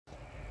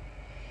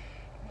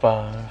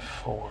5,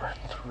 4,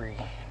 3,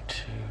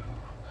 2,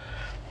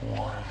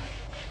 1.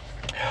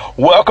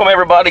 Welcome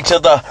everybody to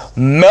the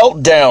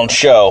Meltdown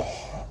Show.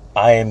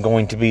 I am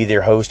going to be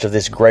their host of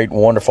this great,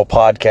 wonderful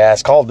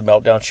podcast called The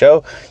Meltdown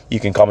Show. You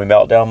can call me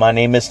Meltdown. My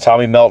name is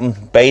Tommy Melton,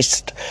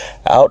 based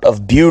out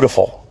of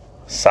beautiful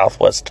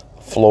Southwest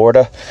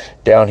Florida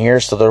down here.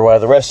 So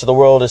while the rest of the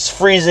world is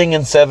freezing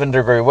in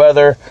 7-degree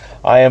weather,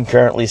 I am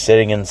currently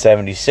sitting in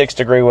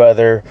 76-degree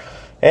weather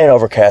and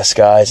overcast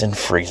skies and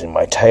freezing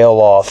my tail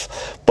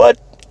off. But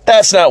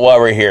that's not why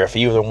we're here. If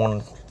you either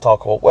want to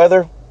talk about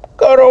weather,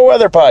 go to a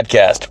weather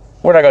podcast.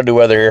 We're not going to do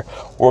weather here.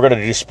 We're going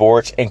to do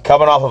sports. And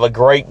coming off of a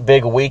great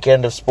big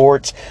weekend of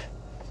sports,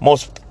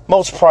 most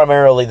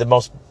primarily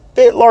the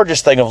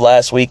largest thing of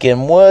last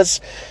weekend was,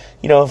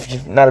 if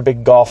you're not a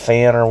big golf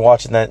fan or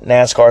watching that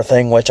NASCAR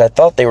thing, which I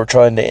thought they were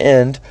trying to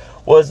end,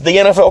 was the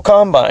NFL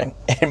Combine.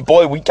 And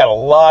boy, we got a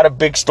lot of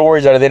big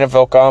stories out of the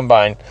NFL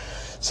Combine.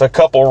 So a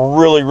couple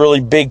really, really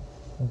big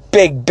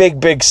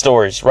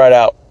stories right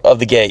out of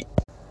the gate.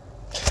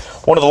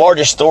 One of the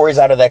largest stories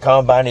out of that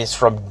combine is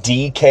from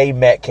DK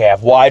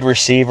Metcalf, wide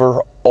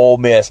receiver, Ole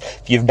Miss.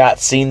 If you've not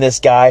seen this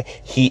guy,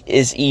 he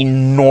is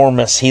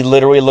enormous. He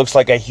literally looks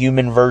like a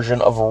human version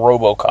of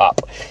RoboCop.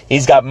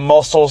 He's got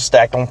muscles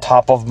stacked on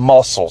top of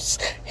muscles.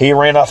 He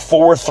ran a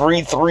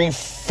 4.33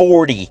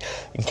 40.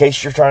 In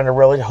case you're trying to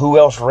really, who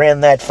else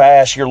ran that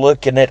fast? You're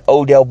looking at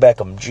Odell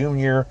Beckham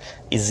Jr.,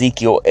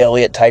 Ezekiel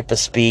Elliott type of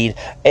speed.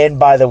 And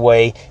by the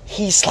way,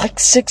 he's like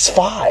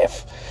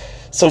 6'5".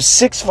 So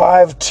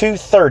 6'5",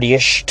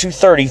 230-ish,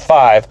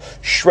 235,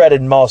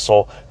 shredded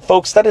muscle.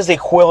 Folks, that is the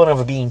equivalent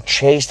of being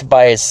chased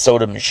by a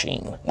soda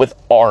machine with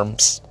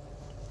arms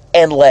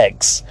and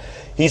legs.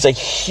 He's a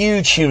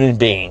huge human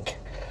being.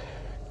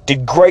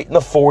 Did great in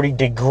the 40,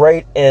 did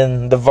great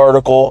in the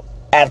vertical.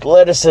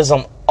 Athleticism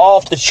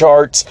off the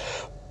charts.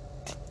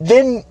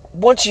 Then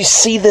once you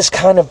see this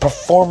kind of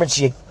performance,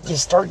 you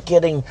start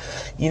getting,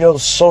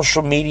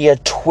 social media,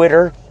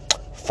 Twitter.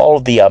 Follow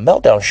the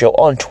Meltdown Show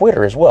on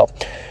Twitter as well.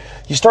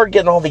 You start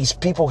getting all these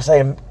people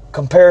saying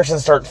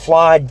comparisons start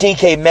flying.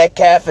 DK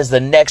Metcalf is the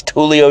next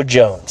Julio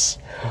Jones.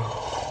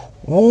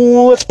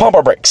 Let's pump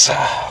our brakes.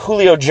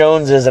 Julio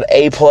Jones is an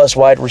A-plus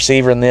wide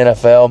receiver in the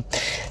NFL,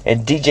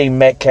 and DJ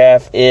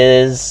Metcalf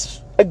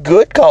is a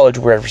good college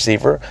wide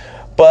receiver.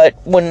 But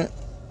when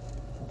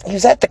he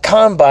was at the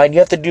combine, you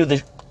have to do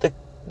the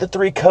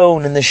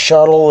 3-cone and the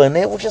shuttle, and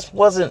it just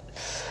wasn't.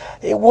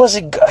 It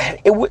wasn't good.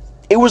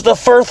 It was the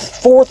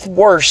fourth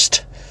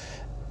worst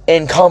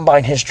in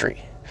combine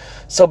history.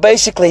 So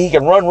basically, he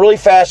can run really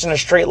fast in a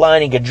straight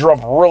line. He can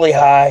jump really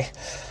high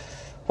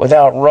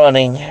without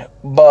running.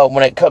 But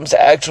when it comes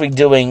to actually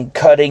doing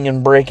cutting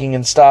and breaking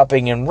and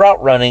stopping and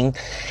route running,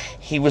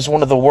 he was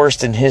one of the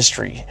worst in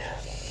history.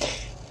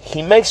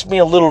 He makes me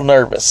a little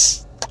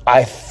nervous.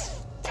 I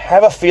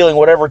have a feeling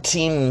whatever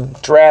team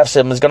drafts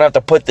him is going to have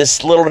to put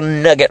this little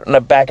nugget in the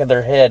back of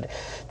their head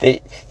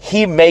that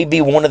he may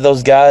be one of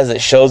those guys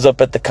that shows up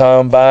at the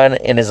combine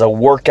and is a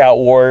workout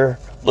warrior,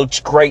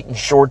 looks great in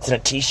shorts and a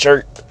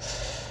t-shirt,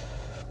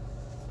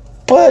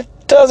 but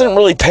doesn't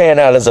really pan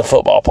out as a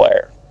football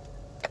player.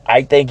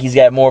 I think he's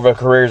got more of a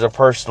career as a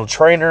personal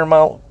trainer,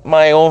 in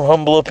my own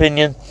humble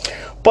opinion.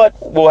 But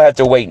we'll have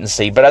to wait and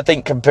see. But I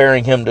think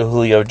comparing him to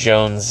Julio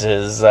Jones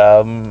is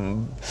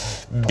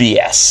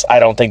BS. I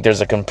don't think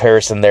there's a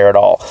comparison there at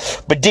all.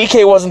 But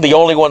DK wasn't the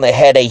only one that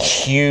had a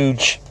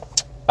huge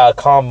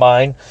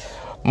combine.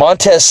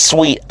 Montez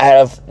Sweat out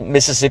of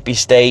Mississippi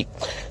State,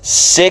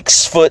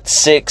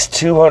 6'6",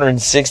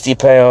 260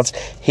 pounds.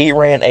 He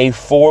ran a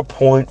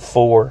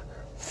 4.4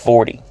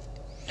 40.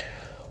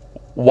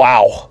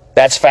 Wow.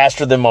 That's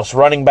faster than most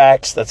running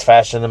backs. That's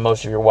faster than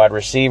most of your wide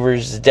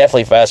receivers. It's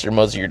definitely faster than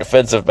most of your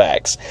defensive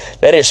backs.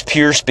 That is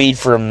pure speed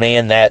for a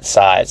man that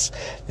size.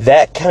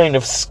 That kind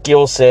of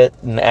skill set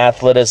and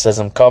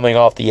athleticism coming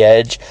off the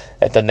edge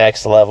at the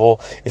next level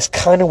is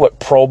kind of what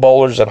Pro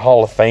Bowlers and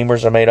Hall of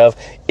Famers are made of,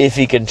 if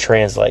he can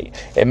translate.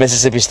 At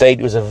Mississippi State,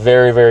 he was a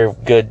very, very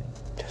good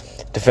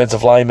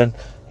defensive lineman.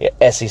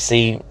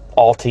 SEC,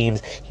 all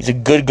teams. He's a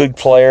good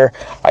player.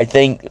 I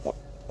think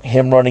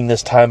him running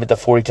this time at the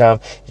 40 time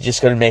is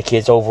just going to make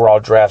his overall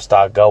draft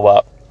stock go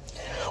up.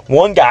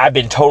 One guy I've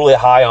been totally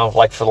high on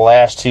for the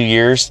last 2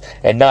 years,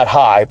 and not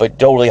high, but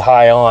totally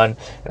high on,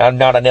 and I'm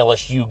not an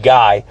LSU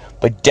guy,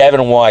 but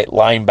Devin White,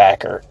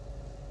 linebacker.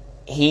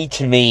 He,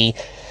 to me,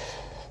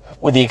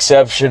 with the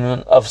exception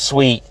of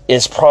Sweet,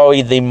 is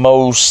probably the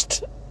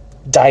most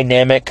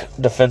dynamic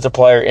defensive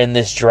player in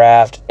this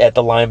draft at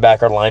the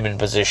lineman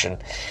position.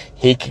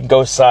 He can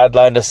go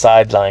sideline to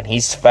sideline.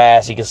 He's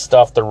fast. He can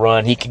stuff the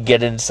run. He can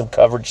get into some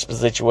coverage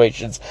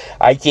situations.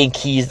 I think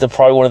he's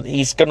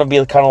he's going to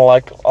be kind of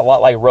like a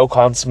lot like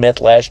Roquan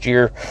Smith last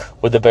year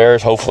with the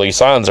Bears. Hopefully he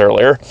signs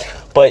earlier.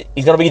 but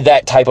he's going to be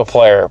that type of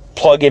player.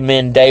 Plug him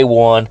in day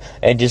one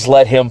and just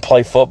let him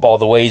play football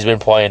the way he's been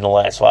playing the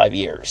last 5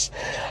 years.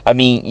 I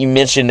mean, you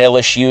mentioned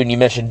LSU and you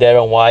mentioned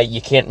Devin White.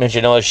 You can't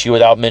mention LSU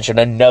without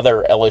mentioning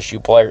another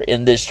LSU player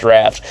in this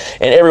draft,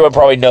 and everyone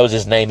probably knows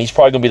his name. He's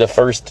probably going to be the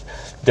first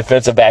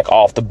defensive back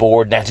off the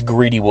board, and that's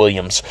Greedy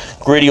Williams.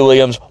 Greedy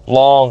Williams,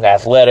 long,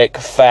 athletic,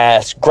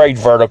 fast, great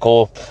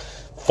vertical,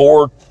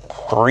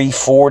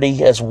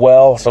 340 as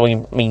well. So,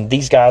 I mean,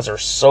 these guys are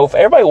so fast.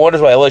 Everybody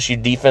wonders why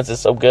LSU defense is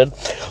so good.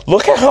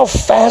 Look at how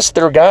fast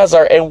their guys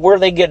are and where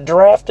they get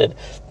drafted.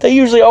 They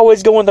usually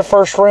always go in the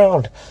first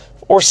round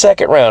or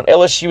second round.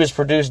 LSU has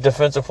produced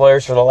defensive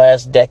players for the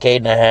last decade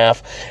and a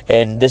half,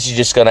 and this is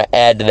just going to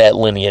add to that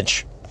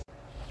lineage.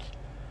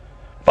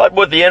 But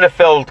with the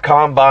NFL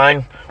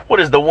Combine,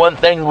 what is the one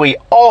thing we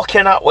all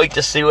cannot wait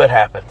to see what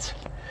happens?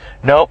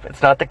 Nope,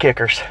 it's not the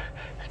kickers.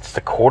 It's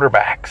the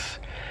quarterbacks.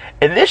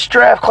 And this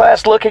draft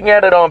class, looking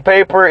at it on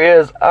paper,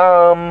 is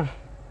I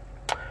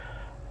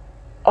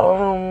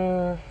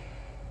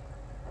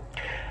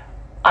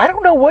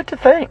don't know what to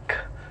think.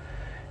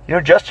 You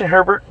know, Justin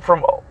Herbert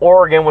from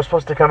Oregon was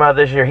supposed to come out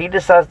this year. He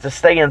decides to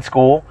stay in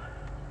school.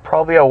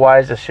 Probably a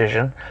wise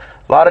decision.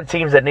 A lot of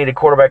teams that needed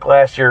quarterback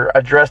last year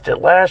addressed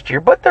it last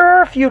year, but there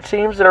are a few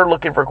teams that are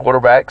looking for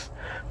quarterbacks.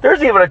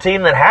 There's even a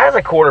team that has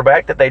a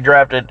quarterback that they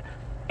drafted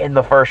in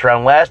the first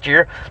round last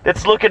year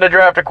that's looking to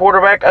draft a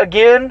quarterback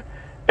again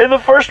in the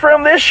first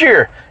round this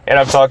year. And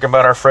I'm talking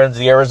about our friends,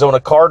 the Arizona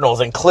Cardinals.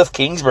 And Cliff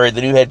Kingsbury,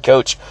 the new head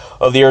coach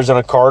of the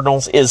Arizona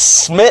Cardinals, is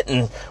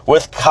smitten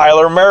with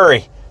Kyler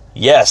Murray.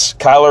 Yes,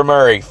 Kyler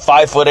Murray.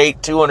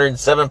 5'8",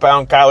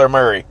 207-pound Kyler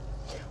Murray.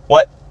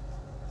 What?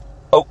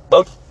 Oh.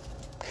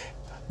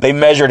 They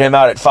measured him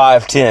out at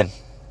 5'10".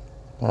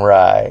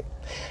 Right.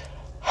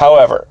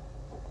 However,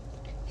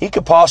 he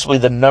could possibly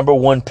be the number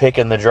one pick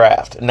in the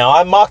draft. Now,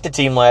 I mocked the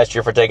team last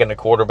year for taking a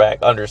quarterback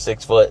under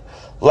 6 foot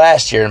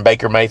last year in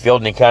Baker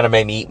Mayfield, and he kind of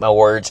made me eat my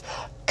words.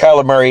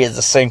 Kyler Murray is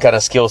the same kind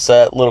of skill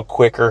set, a little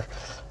quicker.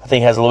 I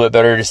think has a little bit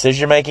better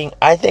decision-making.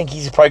 I think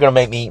he's probably going to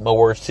make me eat my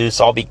words too,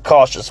 so I'll be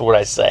cautious of what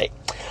I say.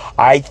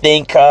 I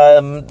think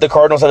the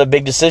Cardinals have a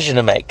big decision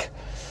to make.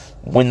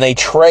 When they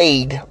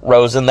trade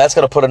Rosen, that's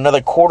going to put another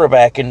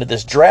quarterback into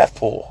this draft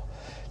pool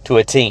to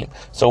a team.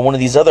 So one of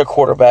these other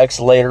quarterbacks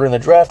later in the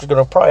draft are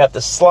going to probably have to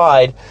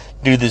slide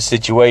due to this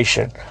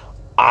situation.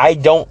 I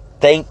don't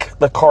think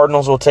the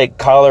Cardinals will take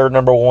Kyler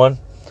number one.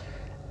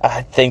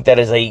 I think that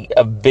is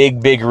a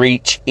big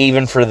reach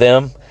even for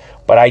them.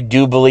 But I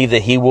do believe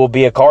that he will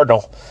be a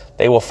Cardinal.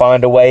 They will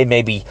find a way,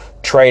 maybe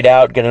trade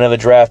out, get another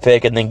draft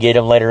pick, and then get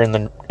him later in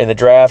the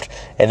draft,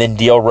 and then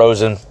deal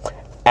Rosen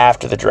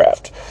after the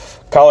draft.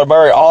 Kyler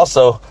Murray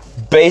also,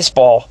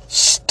 baseball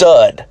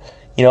stud.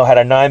 You know, had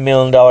a $9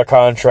 million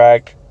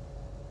contract,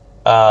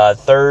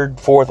 third,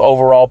 fourth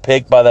overall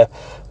pick by the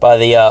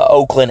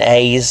Oakland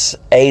A's.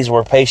 A's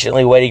were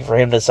patiently waiting for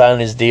him to sign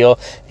his deal,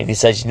 and he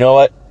says, "You know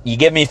what? You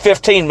give me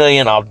 $15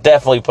 million, I'll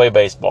definitely play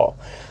baseball."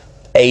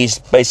 A's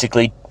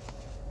basically,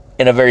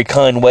 in a very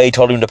kind way,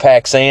 told him to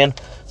pack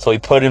sand, so he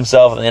put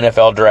himself in the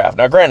NFL draft.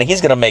 Now, granted,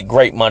 he's going to make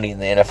great money in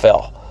the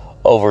NFL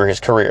over his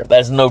career.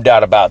 There's no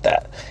doubt about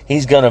that.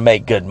 He's going to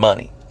make good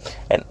money.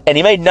 And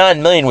he made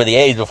 $9 million with the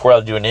A's before I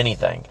was doing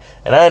anything.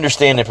 And I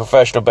understand in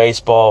professional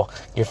baseball,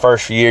 your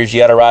first few years,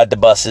 you got to ride the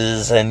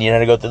buses and you had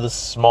to go through the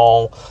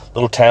small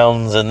little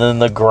towns and then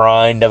the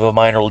grind of a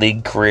minor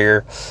league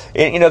career.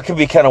 It can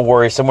be kind of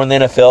worrisome. When the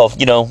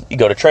NFL, you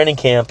go to training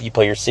camp, you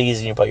play your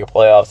season, you play your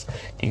playoffs,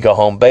 you go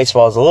home.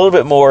 Baseball is a little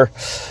bit more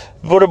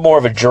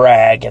of a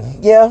drag.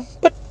 And yeah,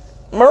 but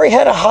Murray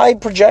had a high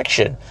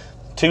projection.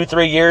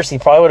 2-3 years, he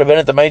probably would have been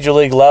at the major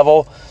league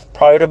level.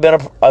 Probably would have been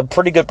a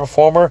pretty good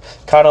performer,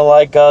 kind of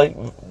like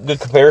good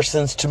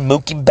comparisons to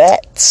Mookie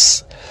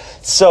Betts.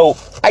 So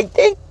I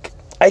think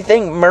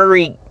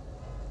Murray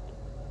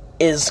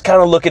is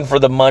kind of looking for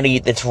the money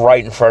that's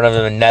right in front of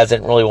him and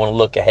doesn't really want to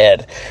look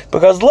ahead.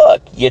 Because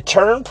look, you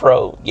turn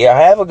pro, you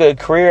have a good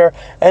career,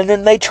 and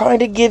then they try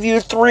to give you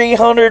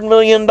 $300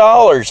 million.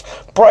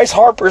 Bryce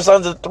Harper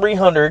signs a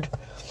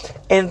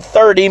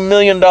 $330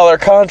 million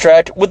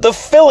contract with the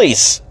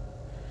Phillies.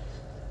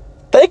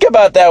 Think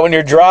about that when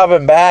you're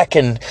driving back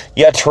and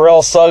you got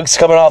Terrell Suggs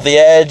coming off the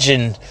edge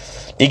and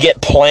you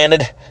get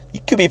planted. You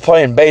could be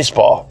playing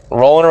baseball,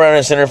 rolling around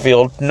in center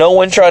field, no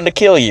one trying to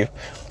kill you.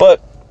 But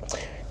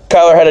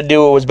Kyler had to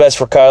do what was best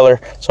for Kyler,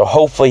 so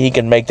hopefully he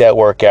can make that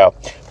work out.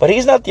 But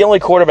he's not the only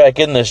quarterback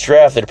in this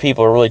draft that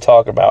people are really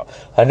talking about.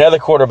 Another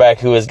quarterback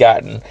who has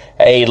gotten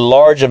a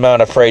large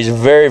amount of praise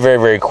very, very,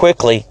 very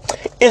quickly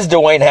is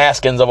Dwayne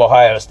Haskins of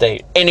Ohio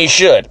State. And he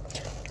should.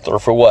 Threw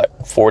for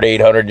what?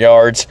 4,800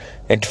 yards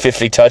and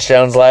 50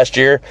 touchdowns last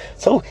year.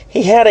 So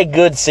he had a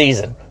good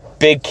season.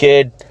 Big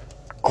kid,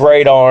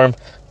 great arm,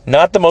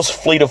 not the most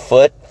fleet of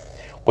foot,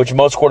 which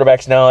most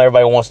quarterbacks now,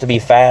 everybody wants to be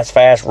fast,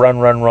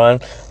 run.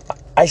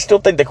 I still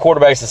think the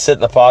quarterbacks that sit in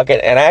the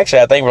pocket, and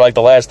actually I think for like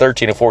the last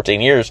 13 or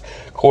 14 years,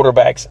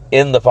 quarterbacks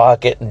in the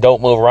pocket and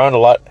don't move around a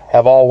lot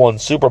have all won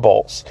Super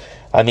Bowls.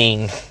 I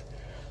mean,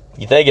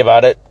 you think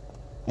about it,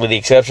 with the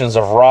exceptions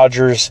of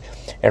Rodgers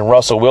and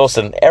Russell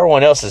Wilson,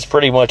 everyone else is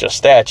pretty much a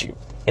statue.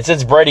 And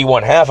since Brady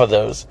won half of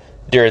those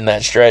during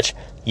that stretch,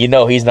 you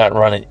know he's not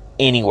running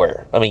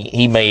anywhere. I mean,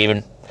 he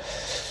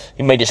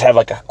may just have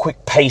like a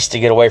quick pace to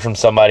get away from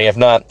somebody. If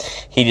not,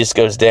 he just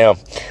goes down.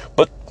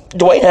 But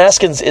Dwayne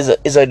Haskins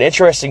is an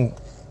interesting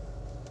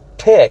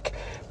pick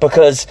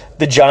because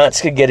the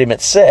Giants could get him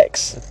at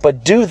 6.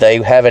 But do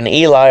they have an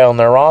Eli on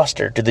their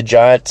roster? Do the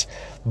Giants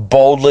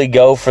boldly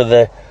go for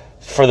the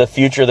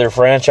future of their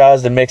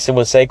franchise to mix in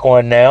with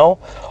Saquon now?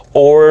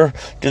 Or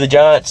do the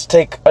Giants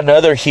take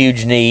another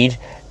huge need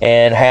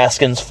and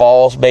Haskins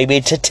falls maybe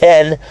to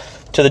 10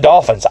 to the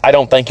Dolphins? I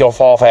don't think he'll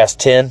fall past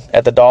 10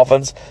 at the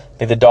Dolphins. I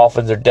think the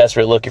Dolphins are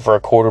desperately looking for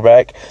a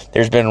quarterback.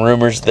 There's been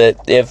rumors that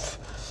if,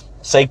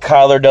 say,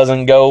 Kyler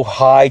doesn't go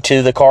high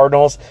to the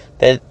Cardinals,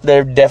 that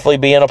there'd definitely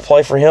be in a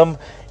play for him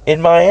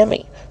in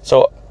Miami.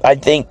 So I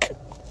think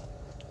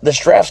this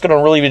draft's going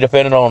to really be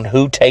dependent on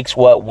who takes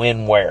what,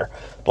 when, where.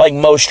 Like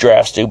most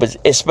drafts do, but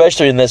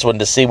especially in this one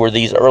to see where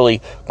these early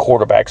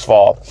quarterbacks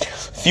fall. A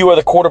few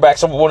other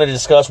quarterbacks I want to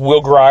discuss.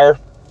 Will Grier,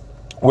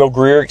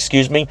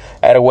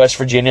 out of West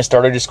Virginia,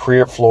 started his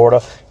career at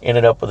Florida,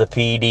 ended up with a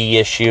PED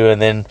issue,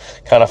 and then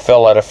kind of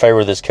fell out of favor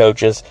with his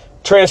coaches.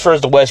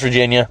 Transfers to West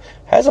Virginia,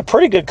 has a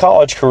pretty good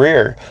college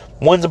career,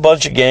 wins a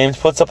bunch of games,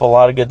 puts up a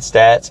lot of good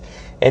stats,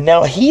 and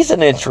now he's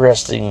an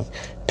interesting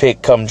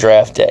pick come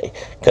draft day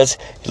because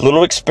he's a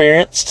little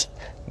experienced,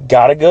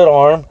 got a good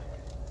arm,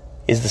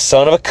 is the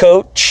son of a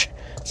coach,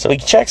 so he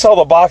checks all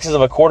the boxes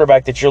of a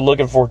quarterback that you're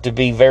looking for to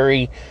be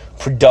very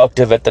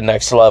productive at the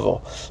next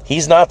level.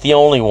 He's not the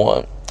only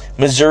one.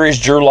 Missouri's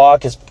Drew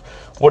Lock is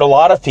what a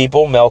lot of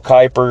people, Mel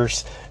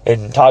Kipers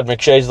and Todd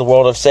McShay's of the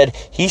world, have said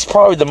he's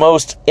probably the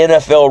most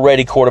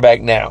NFL-ready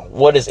quarterback now.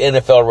 What does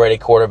NFL-ready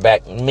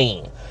quarterback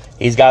mean?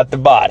 He's got the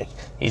body.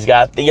 He's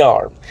got the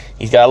arm.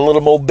 He's got a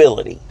little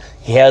mobility.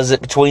 He has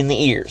it between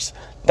the ears.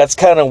 That's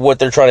kind of what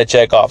they're trying to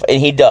check off. And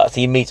he does.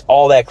 He meets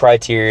all that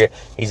criteria.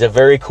 He's a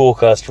very cool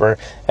customer.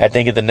 I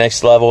think at the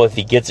next level, if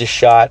he gets a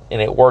shot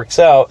and it works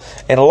out,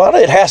 and a lot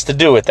of it has to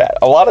do with that.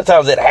 A lot of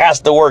times it has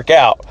to work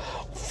out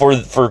for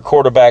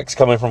quarterbacks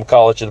coming from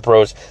college to the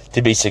pros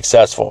to be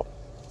successful.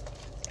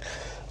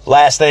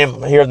 Last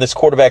name here on this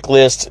quarterback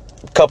list,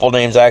 a couple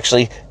names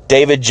actually,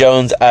 David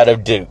Jones out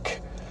of Duke.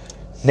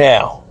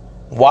 Now,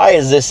 why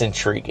is this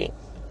intriguing?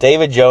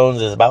 David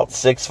Jones is about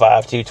 6'5",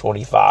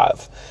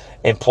 225.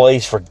 And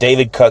plays for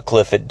David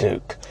Cutcliffe at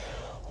Duke.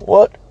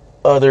 What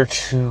other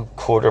two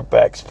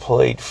quarterbacks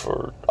played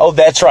for... Oh,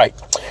 that's right.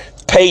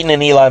 Peyton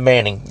and Eli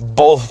Manning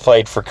both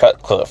played for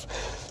Cutcliffe.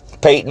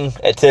 Peyton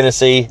at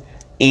Tennessee,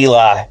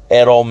 Eli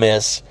at Ole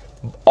Miss,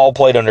 all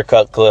played under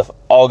Cutcliffe,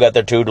 all got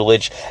their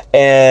tutelage.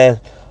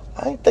 And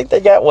I think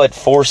they got,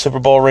 4 Super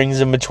Bowl rings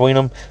in between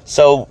them.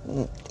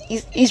 So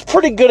he's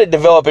pretty good at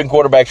developing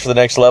quarterbacks for the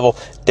next level.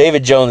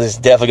 David Jones is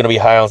definitely going to be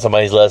high on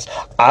somebody's list.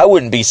 I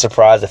wouldn't be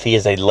surprised if he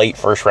is a late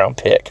first-round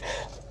pick.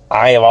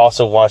 I have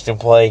also watched him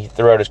play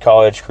throughout his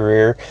college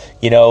career.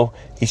 You know,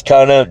 he's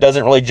kind of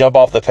doesn't really jump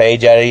off the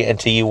page at you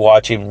until you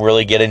watch him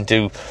really get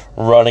into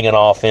running an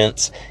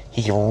offense.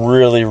 He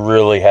really,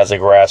 really has a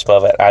grasp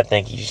of it. I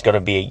think he's going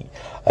to be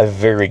a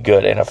very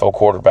good NFL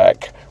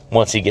quarterback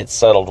once he gets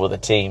settled with a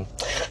team.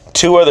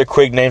 2 other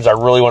quick names I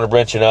really want to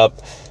mention up.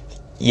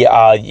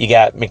 Yeah, you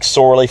got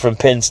McSorley from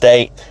Penn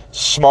State,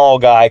 small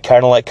guy,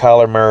 kind of like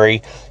Kyler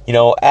Murray. You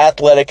know,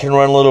 athletic, can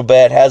run a little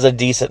bit, has a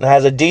decent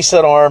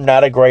arm,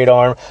 not a great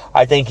arm.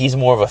 I think he's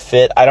more of a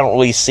fit. I don't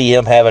really see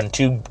him having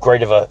too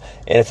great of a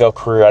NFL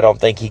career. I don't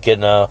think he can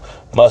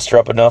muster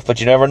up enough,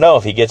 but you never know.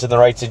 If he gets in the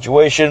right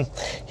situation,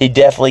 he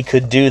definitely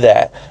could do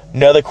that.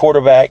 Another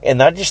quarterback,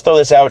 and I just throw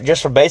this out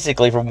just from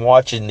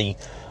watching the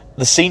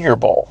Senior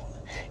Bowl.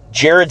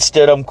 Jared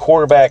Stidham,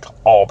 quarterback,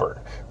 Auburn.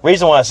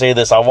 Reason why I say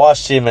this, I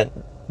watched him at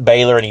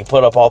Baylor, and he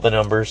put up all the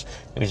numbers.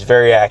 He was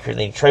very accurate.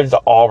 Then he traded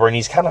to Auburn.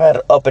 He's kind of had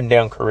an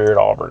up-and-down career at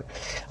Auburn.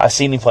 I've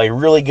seen him play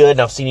really good,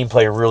 and I've seen him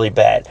play really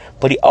bad.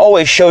 But he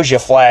always shows you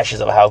flashes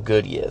of how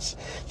good he is.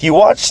 If you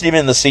watched him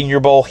in the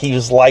Senior Bowl, he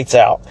was lights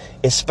out,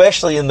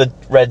 especially in the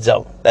red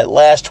zone. That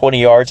last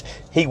 20 yards,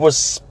 he was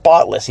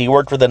spotless. He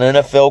worked with an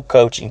NFL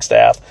coaching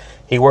staff.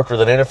 He worked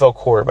with an NFL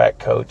quarterback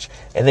coach,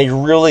 and they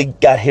really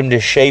got him to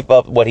shape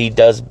up what he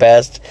does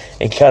best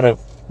and kind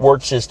of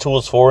works his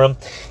tools for him.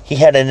 He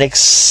had an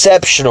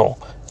exceptional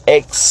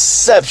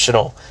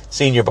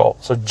Senior Bowl.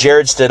 So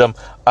Jared Stidham,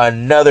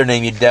 another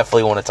name you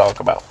definitely want to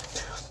talk about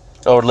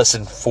or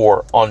listen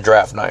for on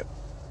draft night.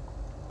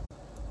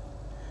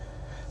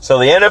 So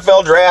the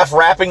NFL draft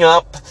wrapping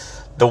up.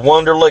 The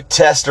Wonderlic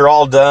tests are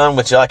all done,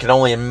 which I can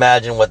only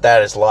imagine what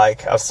that is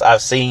like.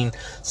 I've seen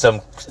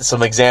some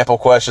example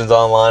questions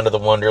online of the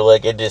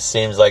Wonderlic. It just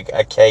seems like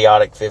a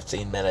chaotic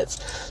 15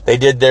 minutes. They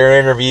did their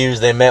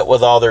interviews. They met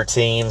with all their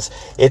teams.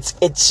 It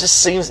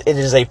just seems it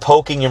is a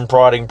poking and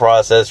prodding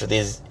process for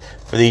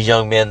these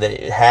young men that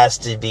it has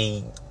to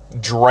be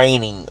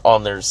draining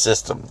on their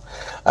system.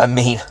 I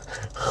mean,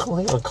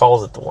 who even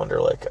calls it the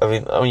Wonderlic?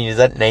 I mean, is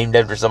that named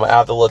after somebody? I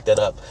have to look that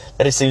up.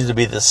 That just seems to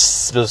be the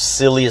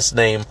silliest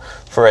name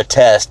for a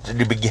test to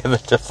be given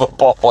to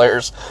football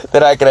players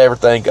that I could ever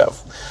think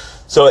of.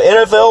 So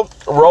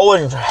NFL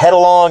rolling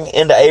headlong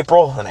into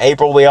April, and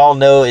April we all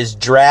know is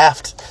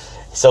draft.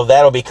 So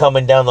that'll be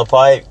coming down the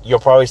pipe.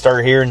 You'll probably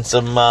start hearing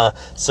some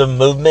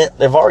movement.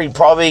 They've already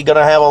probably going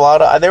to have a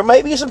lot of. There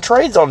may be some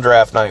trades on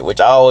draft night,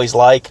 which I always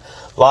like.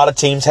 A lot of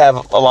teams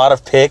have a lot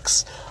of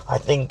picks. I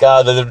think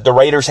the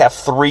Raiders have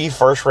 3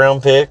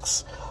 first-round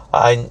picks.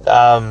 I'm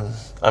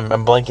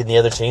blanking the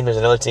other team. There's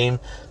another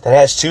team that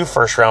has 2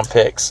 first-round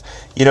picks.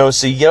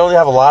 So you only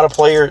have a lot of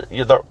players.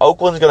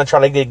 Oakland's going to try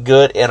to get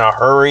good in a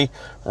hurry,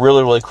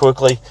 really, really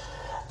quickly.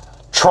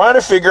 Trying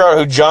to figure out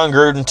who John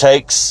Gruden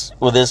takes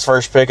with his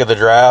first pick of the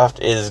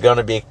draft is going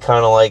to be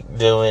kind of like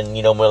doing,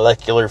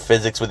 molecular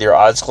physics with your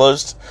eyes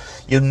closed.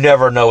 You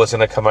never know what's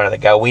going to come out of the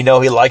guy. We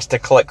know he likes to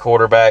collect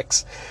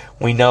quarterbacks.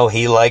 We know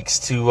he likes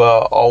to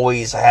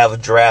always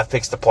have draft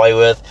picks to play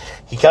with.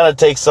 He kind of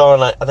takes on,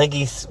 I think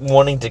he's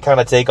wanting to kind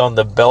of take on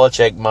the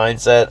Belichick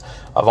mindset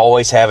of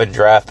always having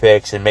draft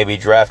picks and maybe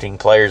drafting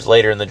players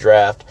later in the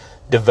draft,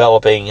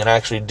 developing and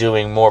actually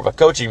doing more of a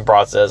coaching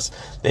process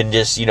than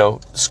just,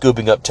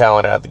 scooping up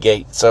talent out of the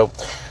gate. So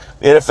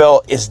the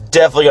NFL is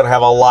definitely going to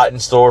have a lot in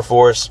store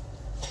for us.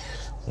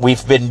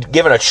 We've been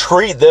given a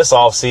treat this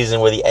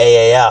offseason with the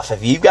AAF.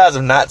 If you guys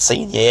have not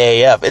seen the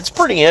AAF, it's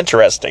pretty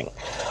interesting.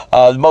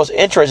 The most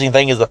interesting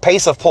thing is the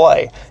pace of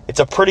play. It's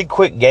a pretty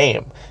quick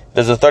game.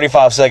 There's a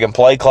 35-second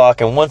play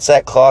clock, and once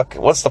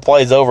the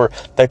play is over,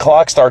 the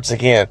clock starts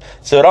again.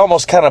 So it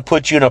almost kind of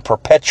puts you in a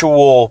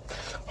perpetual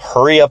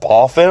hurry-up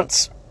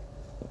offense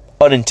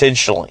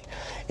unintentionally.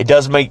 It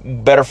does make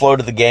better flow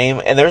to the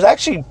game, and there's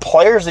actually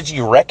players that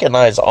you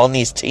recognize on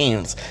these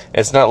teams.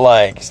 It's not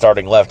like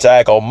starting left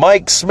tackle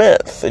Mike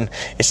Smith, and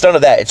it's none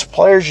of that. It's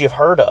players you've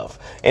heard of,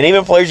 and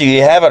even players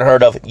you haven't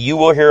heard of, you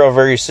will hear of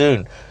very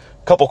soon.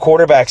 A couple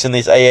quarterbacks in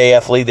this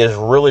AAF league that has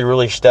really,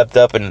 really stepped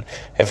up and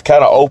have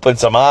kind of opened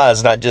some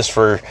eyes, not just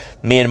for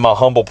me and my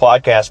humble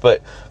podcast,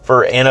 but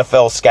for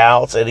NFL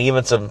scouts and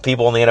even some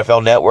people on the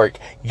NFL Network.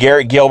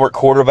 Garrett Gilbert,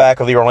 quarterback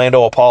of the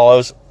Orlando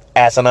Apollos,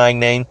 asinine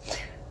name.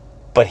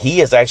 But he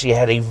has actually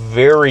had a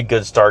very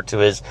good start to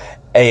his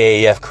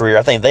AAF career.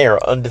 I think they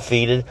are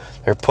undefeated.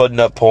 They're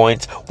putting up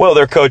points. Well,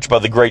 they're coached by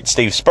the great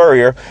Steve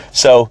Spurrier,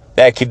 so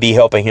that could be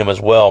helping him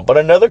as well. But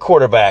another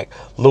quarterback,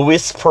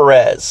 Luis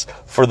Perez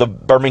for the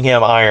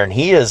Birmingham Iron,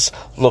 he has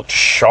looked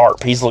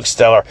sharp. He's looked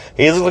stellar.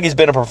 He looks like he's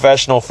been a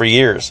professional for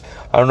years.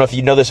 I don't know if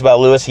you know this about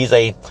Luis. He's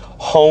a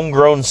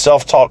homegrown,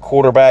 self-taught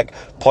quarterback,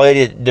 played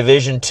at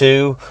Division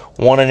II,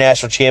 won a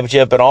national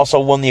championship, and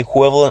also won the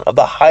equivalent of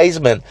the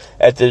Heisman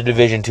at the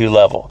Division II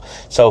level.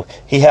 So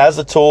he has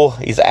the tool.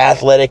 He's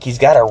athletic. He's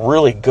got a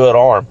really good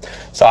arm.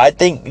 So I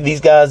think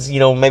these guys,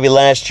 maybe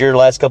last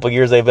couple of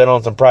years, they've been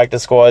on some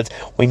practice squads.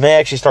 We may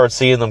actually start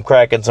seeing them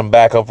cracking some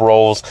backup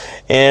roles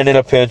and in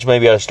a pinch,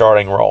 maybe a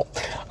starting role.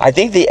 I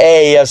think the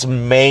AAF's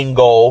main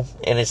goal,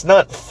 and it's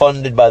not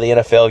funded by the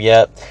NFL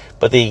yet,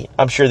 but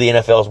I'm sure the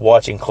NFL is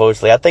watching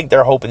closely. I think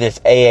they're hoping this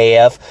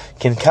AAF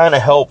can kind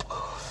of help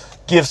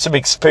give some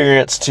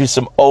experience to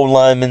some O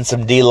linemen,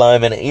 some D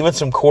linemen, and even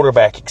some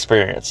quarterback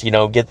experience.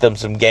 Get them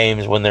some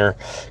games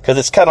because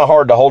it's kind of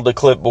hard to hold the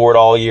clipboard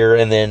all year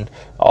and then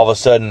all of a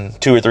sudden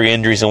 2 or 3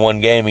 injuries in one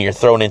game and you're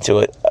thrown into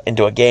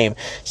a game.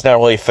 It's not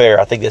really fair.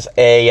 I think this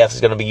AAF is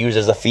going to be used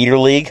as a feeder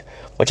league,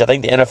 which I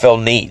think the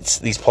NFL needs.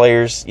 These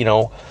players,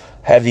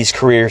 have these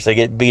careers. They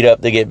get beat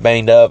up, they get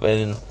banged up,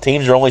 and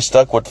teams are only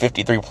stuck with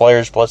 53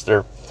 players plus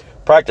their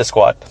practice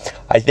squad.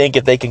 I think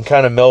if they can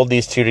kind of meld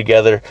these two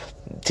together,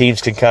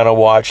 teams can kind of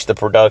watch the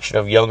production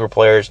of younger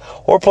players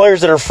or players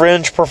that are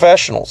fringe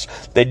professionals.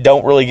 They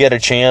don't really get a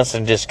chance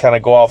and just kind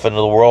of go off into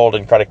the world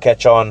and try to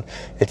catch on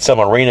at some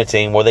arena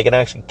team where they can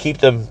actually keep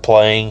them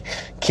playing,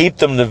 keep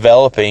them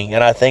developing,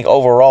 and I think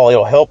overall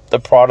it'll help the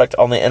product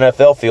on the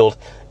NFL field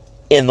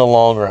in the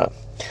long run.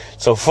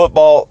 So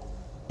football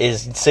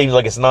seems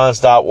like it's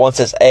nonstop. Once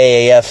this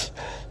AAF,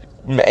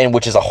 and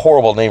which is a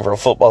horrible name for a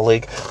football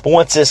league, but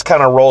once this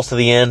kind of rolls to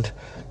the end,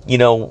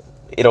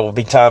 it'll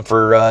be time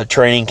for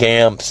training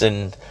camps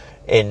and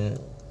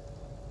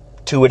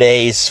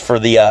two-a-days for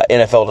the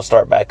NFL to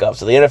start back up.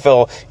 So the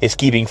NFL is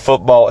keeping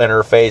football in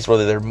her face,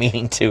 whether they're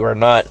meaning to or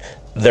not.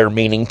 They're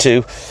meaning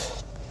to.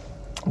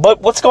 But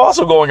what's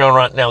also going on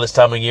right now this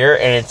time of year,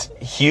 and it's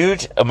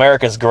huge,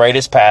 America's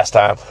greatest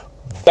pastime,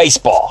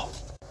 baseball.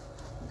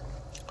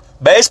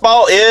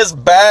 Baseball is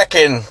back,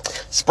 and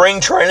spring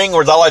training,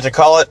 or as I like to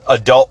call it,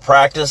 adult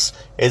practice,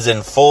 is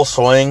in full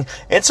swing.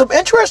 And some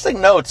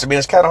interesting notes.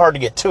 It's kind of hard to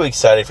get too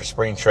excited for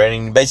spring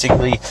training.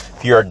 Basically,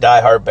 if you're a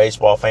diehard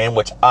baseball fan,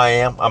 which I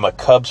am, I'm a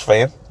Cubs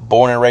fan,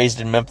 born and raised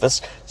in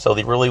Memphis. So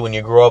when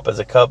you grow up as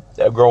a Cub,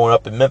 growing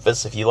up in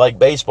Memphis, if you like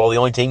baseball, the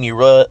only team you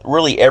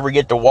really ever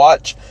get to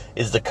watch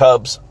is the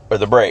Cubs or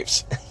the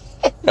Braves.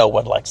 No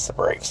one likes the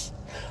Braves.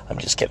 I'm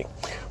just kidding.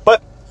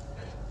 But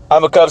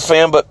I'm a Cubs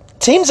fan, but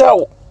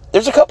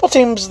there's a couple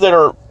teams that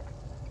are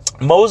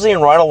moseying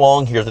right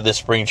along here through this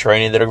spring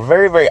training that are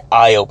very, very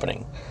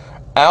eye-opening.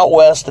 Out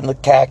west in the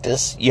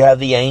Cactus, you have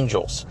the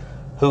Angels,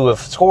 who have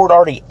scored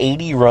already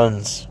 80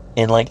 runs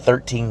in like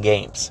 13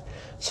 games.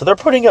 So they're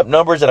putting up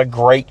numbers at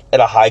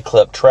a high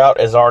clip.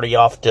 Trout is already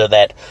off to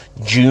that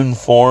June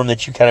form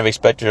that you kind of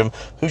expected him,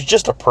 who's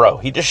just a pro.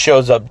 He just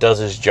shows up, does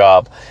his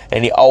job,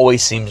 and he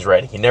always seems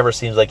ready. He never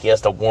seems like he has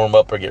to warm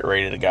up or get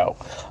ready to go.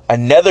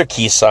 Another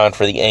key sign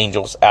for the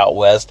Angels out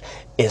west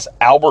is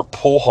Albert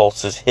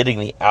Pujols is hitting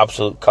the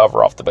absolute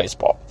cover off the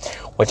baseball,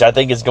 which I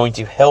think is going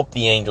to help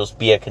the Angels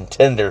be a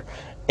contender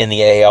in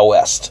the AL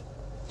West.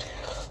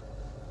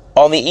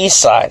 On the east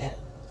side,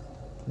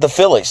 the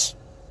Phillies,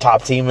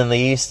 top team in the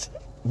East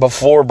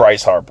before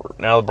Bryce Harper.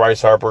 Now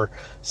Bryce Harper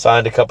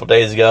signed a couple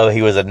days ago.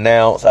 He was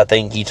announced. I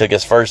think he took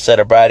his first set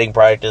of batting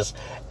practice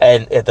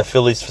at the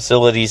Phillies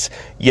facilities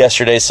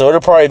yesterday. So it'll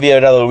probably be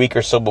another week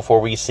or so before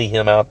we see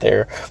him out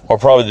there, or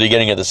probably the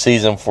beginning of the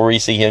season before we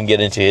see him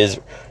get into his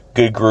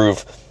good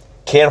groove.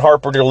 Can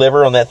Harper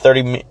deliver on that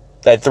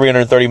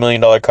 $330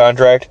 million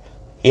contract?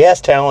 He has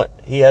talent.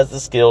 He has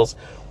the skills.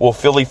 Will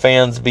Philly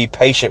fans be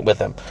patient with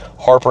him?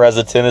 Harper has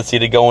a tendency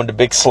to go into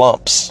big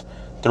slumps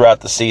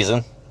throughout the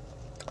season.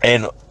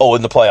 And,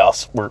 in the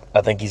playoffs, I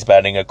think he's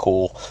batting a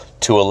cool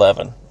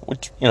 .211,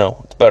 which,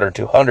 it's better than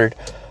 200,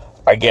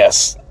 I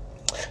guess.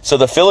 So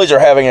the Phillies are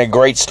having a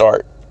great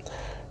start.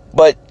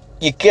 But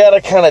you got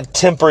to kind of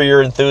temper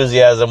your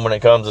enthusiasm when it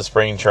comes to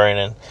spring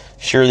training.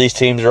 Sure, these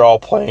teams are all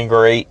playing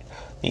great.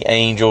 The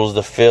Angels,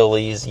 the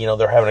Phillies,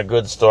 they're having a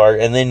good start.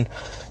 And then,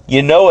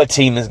 a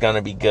team is going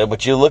to be good,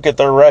 but you look at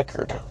their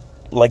record.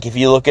 Like if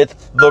you look at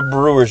the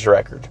Brewers'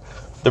 record.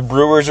 The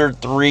Brewers are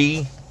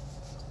 3-9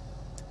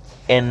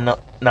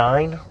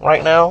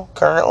 right now,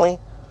 currently.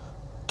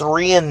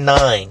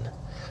 3-9.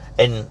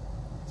 And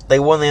they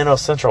won the NL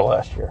Central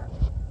last year.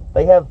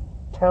 They have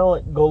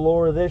talent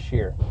galore this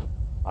year.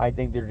 I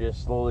think they're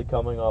just slowly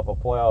coming off a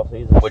playoff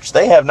season, which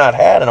they have not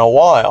had in a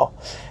while.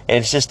 And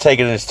it's just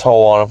taking its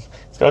toll on them.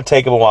 It's going to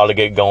take them a while to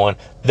get going.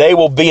 They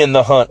will be in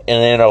the hunt in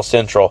the NL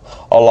Central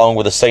along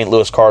with the St.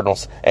 Louis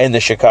Cardinals and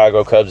the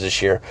Chicago Cubs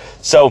this year.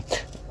 So,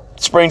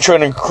 spring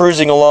training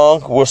cruising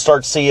along. We'll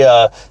start to see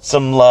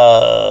some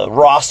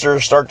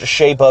rosters start to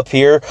shape up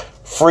here.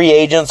 Free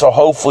agents will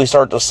hopefully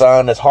start to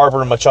sign as Harper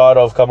and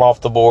Machado have come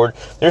off the board.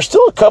 There's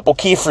still a couple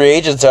key free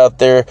agents out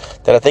there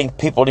that I think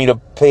people need to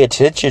pay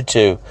attention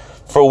to.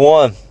 For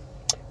one,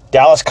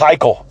 Dallas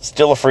Keuchel,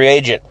 still a free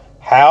agent.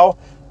 How?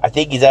 I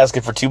think he's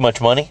asking for too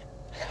much money.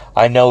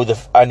 I know the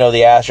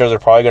Astros are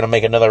probably going to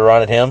make another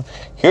run at him.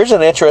 Here's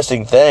an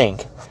interesting thing.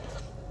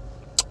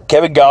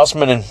 Kevin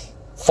Gausman and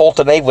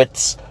Fulton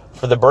Awitz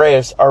for the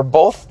Braves are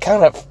both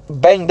kind of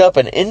banged up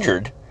and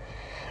injured.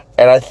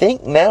 And I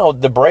think now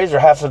the Braves are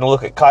having to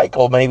look at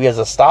Keuchel maybe as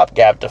a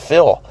stopgap to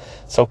fill.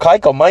 So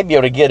Keuchel might be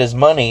able to get his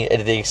money,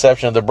 at the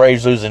exception of the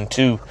Braves losing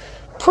two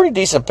pretty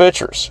decent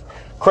pitchers.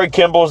 Craig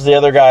Kimball's the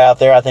other guy out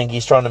there. I think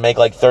he's trying to make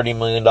like $30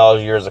 million a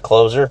year as a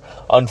closer.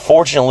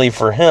 Unfortunately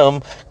for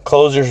him,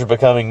 closers are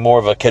becoming more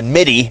of a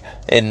committee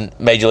in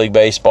Major League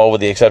Baseball with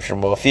the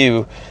exception of a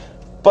few.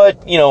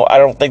 But, I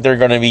don't think they're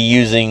going to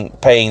be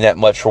paying that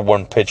much for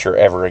one pitcher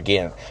ever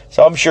again.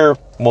 So I'm sure,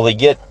 will he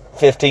get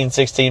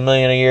 $15-16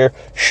 million a year?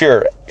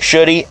 Sure.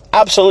 Should he?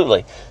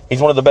 Absolutely. He's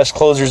one of the best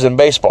closers in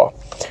baseball.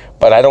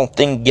 But I don't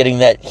think getting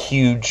that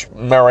huge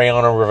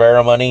Mariano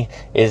Rivera money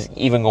is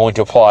even going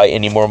to apply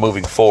anymore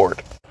moving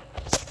forward.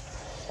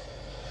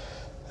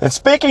 And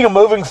speaking of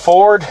moving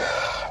forward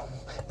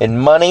in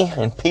money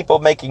and people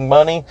making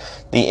money,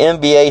 the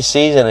NBA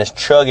season is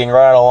chugging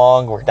right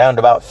along. We're down to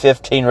about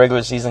 15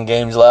 regular season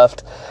games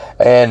left.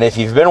 And if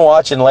you've been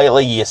watching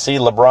lately, you see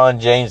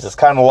LeBron James has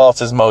kind of lost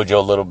his mojo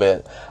a little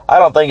bit. I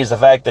don't think it's the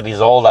fact that he's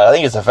old. I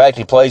think it's the fact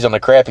he plays on a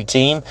crappy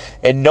team,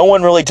 and no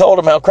one really told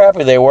him how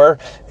crappy they were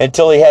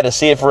until he had to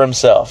see it for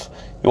himself.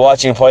 You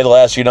watch him play the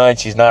last few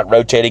nights, he's not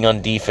rotating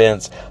on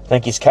defense. I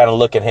think he's kind of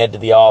looking ahead to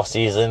the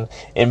offseason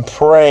and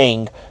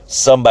praying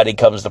somebody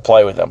comes to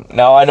play with him.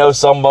 Now, I know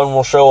someone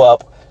will show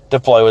up to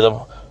play with him.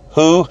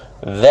 Who?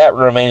 That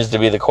remains to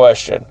be the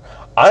question.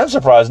 I'm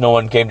surprised no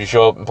one came to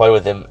show up and play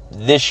with him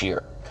this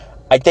year.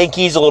 I think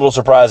he's a little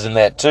surprised in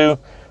that too,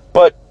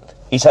 but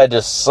he's had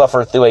to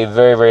suffer through a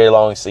very, very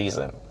long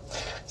season.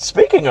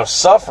 Speaking of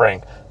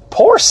suffering,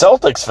 poor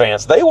Celtics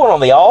fans. They went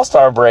on the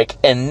All-Star break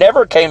and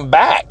never came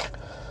back.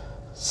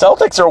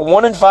 Celtics are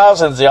 1-5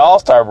 since the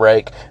All-Star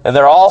break, and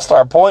their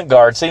All-Star point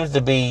guard seems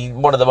to be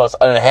one of the most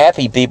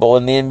unhappy people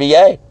in the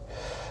NBA.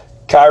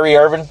 Kyrie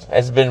Irving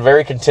has been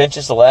very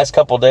contentious the last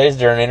couple of days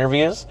during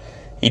interviews.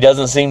 He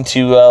doesn't seem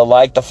to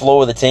like the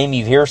flow of the team.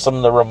 You hear some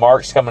of the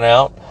remarks coming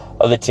out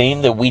of the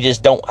team that we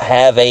just don't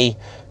have a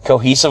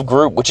cohesive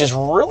group, which is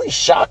really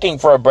shocking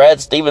for a Brad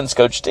Stevens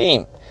coach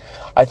team.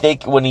 I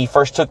think when he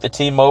first took the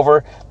team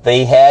over,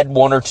 they had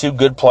one or two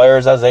good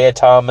players, Isaiah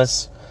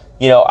Thomas,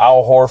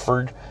 Al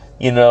Horford,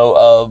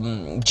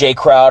 Jay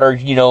Crowder,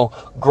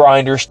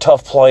 grinders,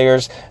 tough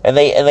players, and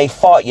they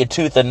fought you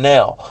tooth and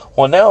nail.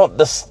 Well, now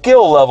the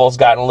skill level's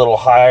gotten a little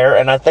higher,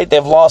 and I think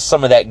they've lost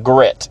some of that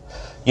grit.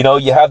 You know,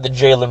 you have the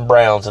Jaylen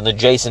Browns and the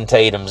Jason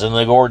Tatums and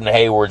the Gordon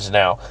Haywards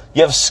now.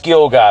 You have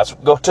skill guys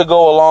to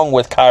go along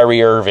with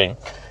Kyrie Irving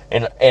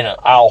and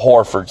Al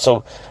Horford.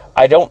 So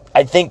I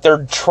think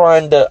they're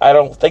trying to, I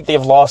don't think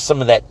they've lost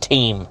some of that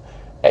team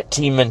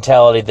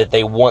mentality that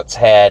they once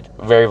had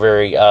very,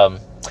 very,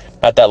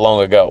 not that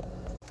long ago.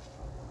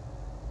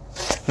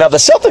 Now, the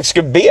Celtics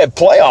could be a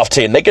playoff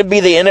team. They could be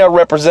the NL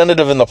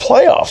representative in the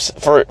playoffs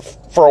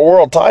for a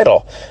world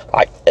title.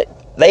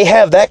 They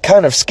have that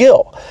kind of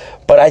skill.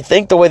 But I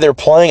think the way they're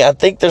playing, I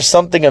think there's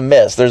something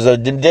amiss. There's a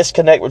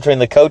disconnect between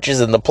the coaches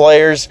and the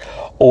players,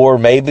 or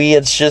maybe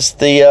it's just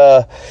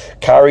the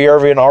Kyrie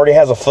Irving already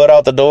has a foot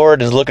out the door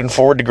and is looking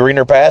forward to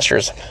greener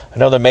pastures. I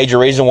know the major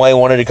reason why he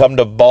wanted to come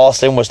to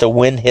Boston was to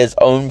win his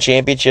own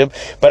championship,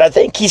 but I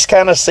think he's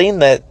kind of seen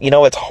that, you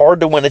know, it's hard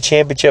to win a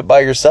championship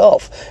by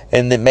yourself,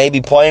 and that maybe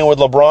playing with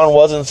LeBron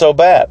wasn't so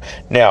bad.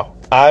 Now,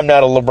 I'm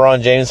not a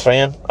LeBron James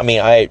fan. I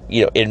mean, I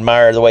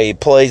admire the way he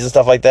plays and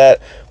stuff like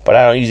that, but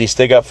I don't usually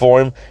stick up for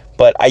him.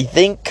 But I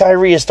think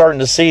Kyrie is starting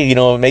to see, you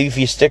know, maybe if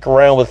you stick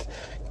around with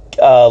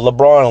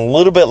LeBron a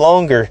little bit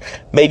longer,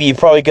 maybe you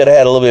probably could have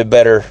had a little bit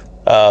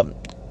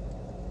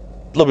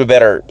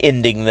better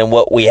ending than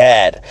what we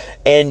had.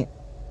 And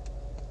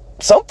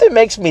something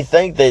makes me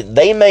think that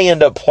they may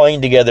end up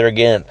playing together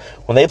again.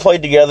 When they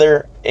played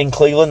together in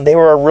Cleveland, they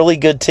were a really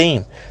good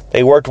team.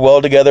 They worked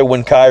well together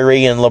when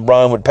Kyrie and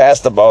LeBron would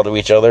pass the ball to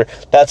each other.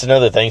 That's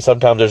another thing.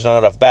 Sometimes there's not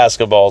enough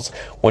basketballs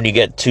when you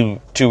get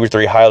two or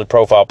three highly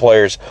profile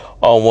players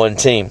on one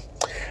team.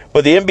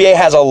 But the NBA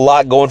has a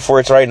lot going for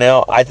it right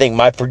now. I think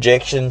my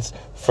projections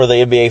for the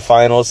NBA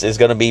Finals is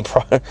going to be,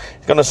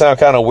 it's going to sound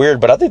kind of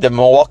weird, but I think the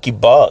Milwaukee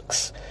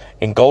Bucks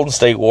and Golden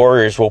State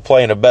Warriors will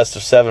play in a best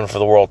of 7 for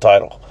the world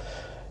title.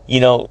 You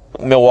know,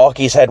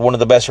 Milwaukee's had one of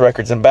the best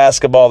records in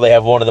basketball. They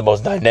have one of the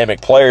most dynamic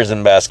players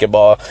in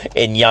basketball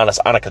in Giannis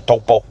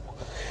Antetokounmpo.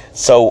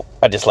 So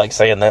I just like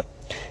saying that.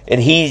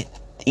 And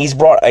he's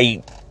brought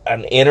an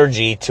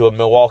energy to a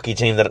Milwaukee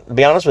team that, to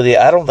be honest with you,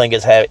 I don't think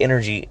has had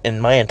energy in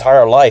my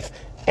entire life.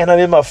 And I'm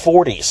in my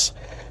 40s.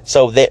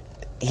 So that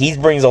he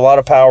brings a lot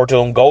of power to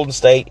them. Golden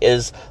State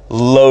is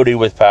loaded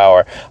with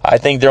power. I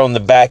think they're on the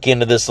back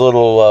end of this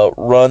little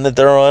run that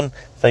they're on.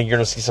 I think you're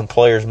going to see some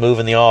players move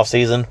in the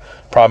offseason,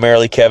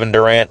 primarily Kevin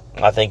Durant.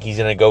 I think he's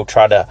going to go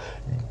try to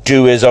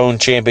do his own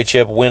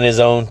championship, win his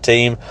own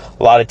team.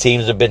 A lot of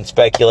teams have been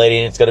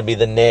speculating it's going to be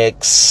the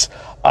Knicks.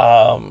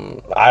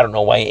 I don't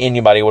know why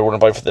anybody would want to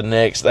play for the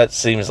Knicks. That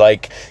seems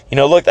like, you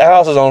know, look, the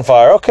house is on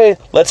fire. Okay,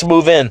 let's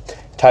move in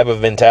type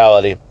of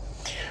mentality.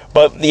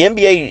 But the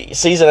NBA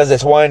season, as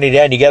it's winding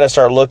down, you got to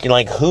start looking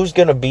like who's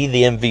going to be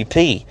the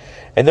MVP.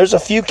 And there's a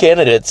few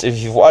candidates. If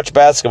you've watched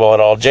basketball at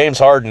all, James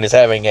Harden is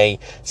having a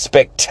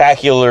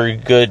spectacular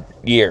good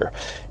year.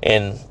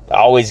 And I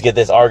always get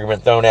this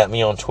argument thrown at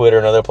me on Twitter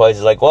and other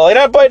places like, well, he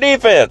doesn't play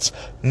defense.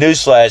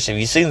 Newsflash, have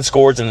you seen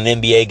scores in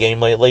an NBA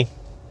game lately?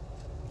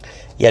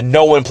 Yeah,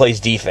 no one plays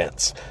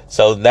defense.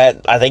 So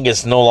that, I think,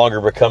 is no longer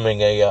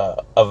becoming a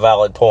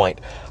valid point.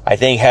 I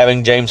think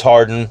having James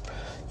Harden,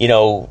 you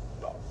know,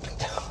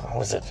 what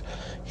was it?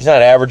 He's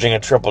not averaging a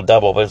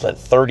triple-double, but it's like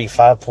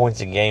 35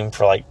 points a game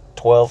for like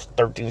 12,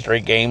 13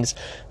 straight games.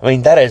 I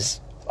mean, that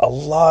is a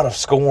lot of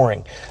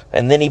scoring.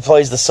 And then he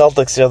plays the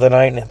Celtics the other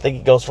night, and I think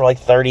he goes for like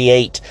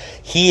 38.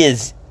 He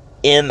is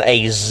in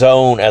a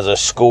zone as a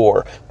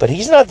scorer. But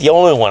he's not the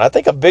only one. I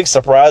think a big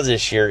surprise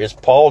this year is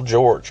Paul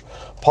George.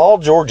 Paul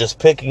George is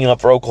picking up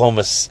for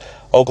Oklahoma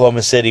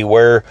City,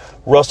 where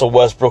Russell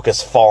Westbrook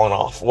has fallen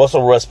off.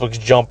 Russell Westbrook's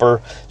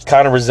jumper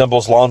kind of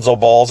resembles Lonzo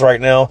Ball's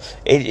right now.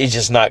 It's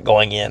just not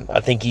going in. I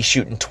think he's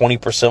shooting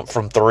 20%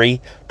 from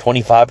 3,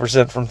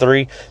 25% from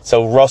 3.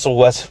 So Russell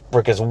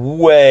Westbrook is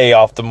way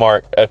off the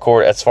mark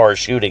as far as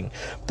shooting.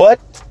 But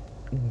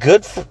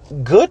good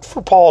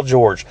for Paul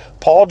George.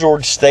 Paul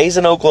George stays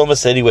in Oklahoma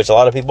City, which a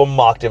lot of people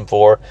mocked him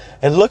for.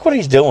 And look what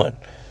he's doing.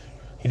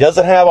 He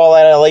doesn't have all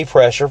that LA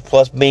pressure,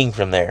 plus being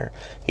from there.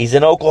 He's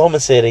in Oklahoma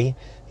City.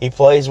 He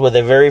plays with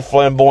a very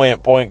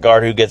flamboyant point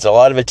guard who gets a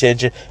lot of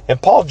attention.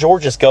 And Paul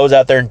George just goes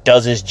out there and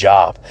does his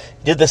job.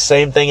 He did the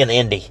same thing in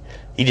Indy.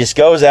 He just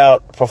goes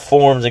out,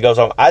 performs, and goes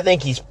home. I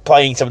think he's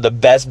playing some of the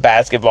best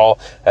basketball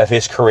of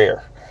his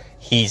career.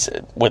 He's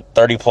with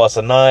 30-plus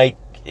a night.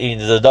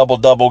 He's a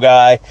double-double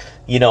guy.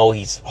 You know,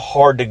 he's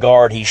hard to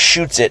guard. He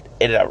shoots it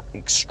at an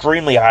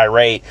extremely high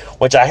rate,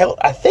 which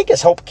I think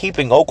has helped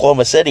keeping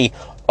Oklahoma City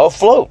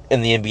afloat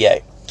in the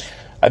NBA.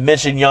 I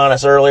mentioned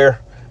Giannis earlier.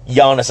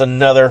 Giannis,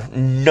 another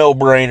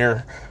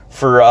no-brainer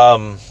for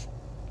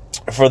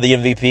the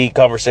MVP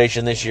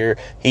conversation this year.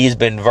 He's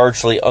been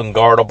virtually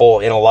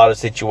unguardable in a lot of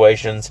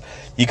situations.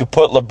 You could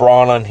put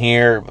LeBron on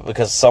here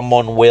because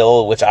someone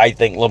will, which I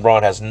think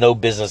LeBron has no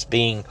business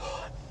being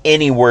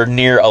anywhere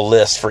near a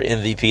list for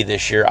MVP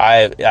this year.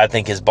 I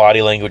think his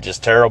body language is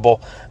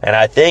terrible, and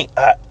I think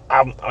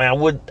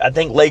I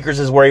think Lakers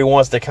is where he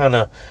wants to kind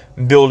of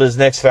build his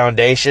next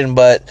foundation,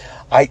 but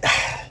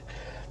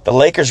the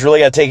Lakers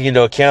really got to take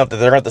into account that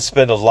they're going to have to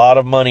spend a lot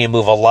of money and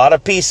move a lot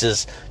of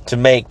pieces to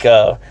make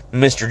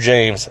Mr.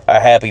 James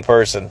a happy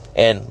person.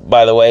 And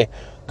by the way,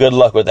 good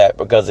luck with that,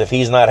 because if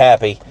he's not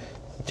happy,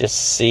 Just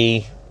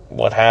see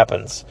what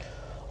happens.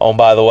 Oh, and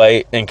by the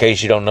way, in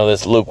case you don't know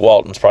this, Luke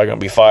Walton's probably going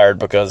to be fired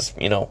because,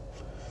 GM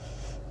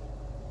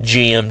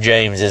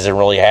James isn't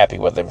really happy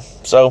with him.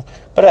 So,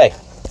 but hey.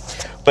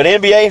 But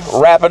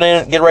NBA, wrapping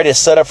in, getting ready to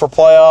set up for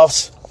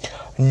playoffs.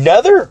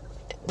 Another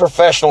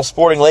professional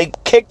sporting league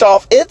kicked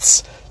off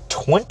its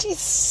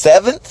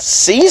 27th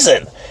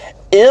season.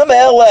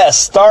 MLS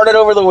started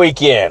over the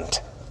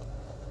weekend.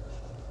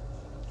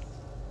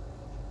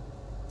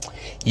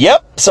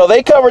 Yep, so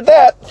they covered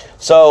that.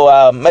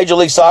 So Major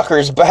League Soccer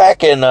is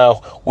back, and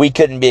we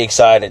couldn't be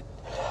excited.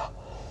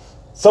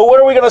 So what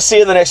are we going to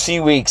see in the next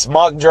few weeks?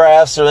 Mock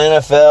drafts for the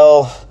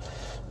NFL,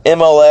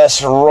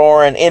 MLS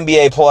roaring,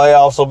 NBA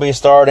playoffs will be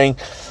starting.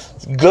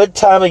 Good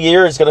time of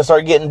year. It's going to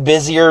start getting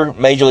busier.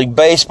 Major League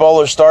Baseball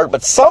will start,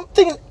 but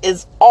something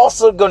is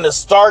also going to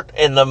start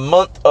in the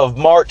month of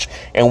March,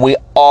 and we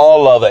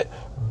all love it.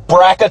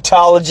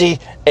 Bracketology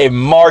and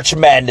March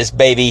Madness,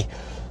 baby.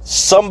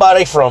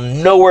 Somebody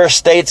from nowhere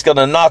state's going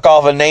to knock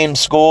off a named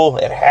school.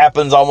 It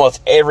happens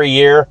almost every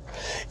year.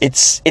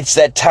 It's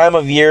that time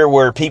of year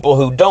where people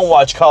who don't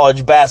watch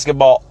college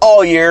basketball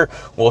all year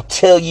will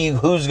tell you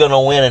who's going to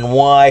win and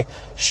why,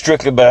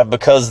 strictly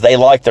because they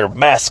like their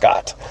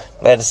mascot.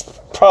 That is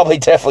probably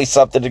definitely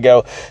something to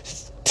go.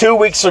 2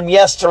 weeks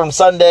from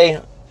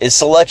Sunday is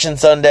Selection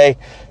Sunday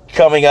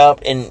coming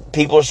up, and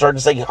people are starting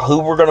to say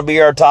who were going to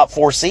be our top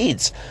 4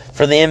 seeds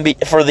for the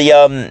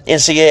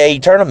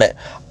NCAA tournament.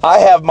 I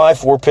have my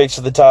 4 picks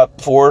for the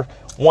top 4.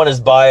 One is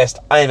biased.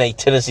 I am a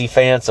Tennessee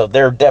fan, so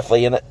they're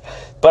definitely in it.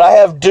 But I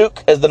have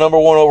Duke as the number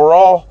 1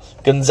 overall,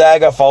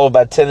 Gonzaga followed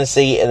by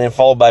Tennessee, and then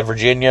followed by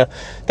Virginia.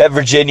 That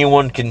Virginia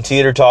one can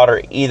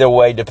teeter-totter either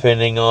way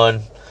depending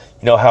on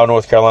how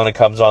North Carolina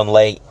comes on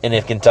late and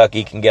if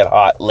Kentucky can get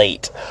hot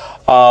late.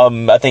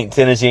 I think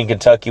Tennessee and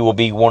Kentucky will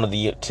be one of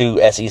the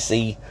 2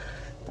 SEC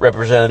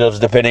representatives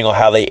depending on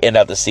how they end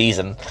out the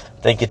season.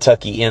 I think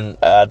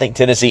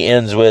Tennessee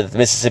ends with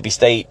Mississippi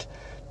State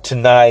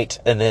tonight,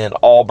 and then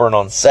Auburn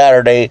on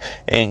Saturday,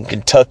 and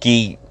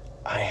Kentucky,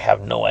 I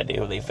have no idea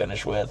who they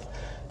finish with.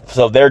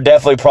 So they're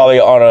definitely probably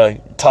on a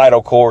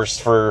title course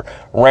for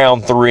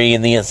round 3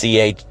 in the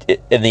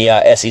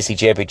SEC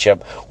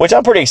championship, which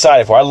I'm pretty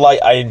excited for.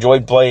 I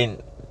enjoyed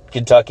playing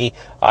Kentucky.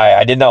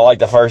 I did not like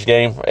the first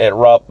game at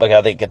Rupp, but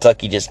I think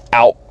Kentucky just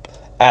out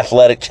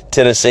athletic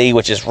Tennessee,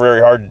 which is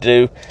very hard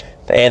to do.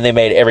 And they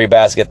made every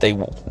basket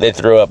they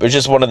threw up. It was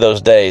just one of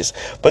those days.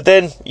 But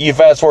then you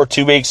fast forward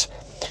 2 weeks,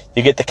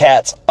 you get the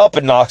Cats up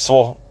in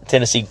Knoxville.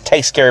 Tennessee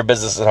takes care of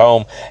business at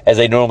home as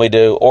they normally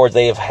do, or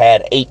they have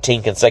had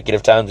 18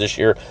 consecutive times this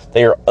year.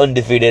 They are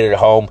undefeated at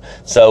home,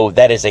 so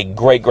that is a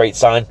great, great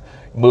sign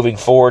moving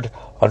forward.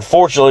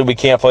 Unfortunately, we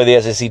can't play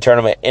the SEC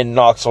tournament in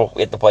Knoxville.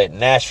 We have to play it in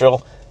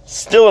Nashville.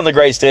 Still in the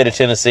great state of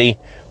Tennessee,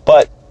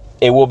 but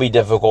it will be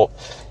difficult.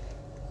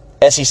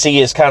 SEC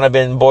has kind of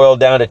been boiled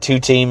down to 2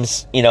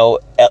 teams,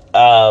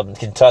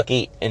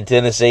 Kentucky and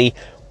Tennessee.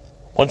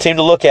 One team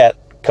to look at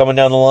coming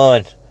down the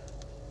line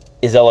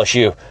is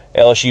LSU.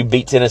 LSU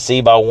beat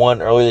Tennessee by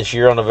 1 early this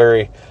year on a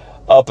very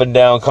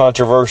up-and-down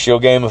controversial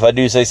game, if I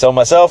do say so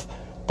myself.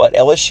 But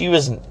LSU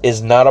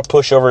is not a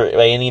pushover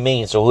by any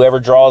means. So whoever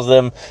draws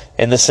them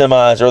in the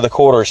semis or the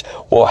quarters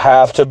will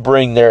have to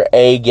bring their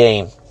A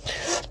game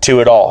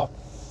to it all.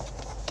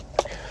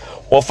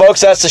 Well,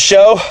 folks, that's the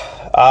show.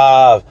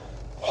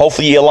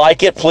 Hopefully you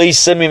like it. Please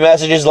send me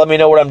messages. Let me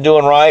know what I'm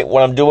doing right,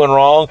 what I'm doing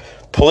wrong.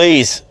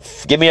 Please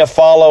give me a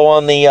follow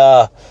on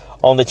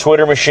the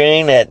Twitter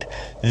machine at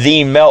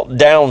The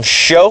Meltdown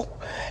Show.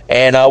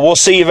 And we'll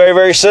see you very,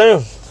 very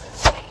soon.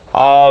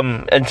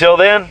 Until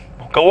then,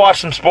 go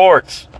watch some sports.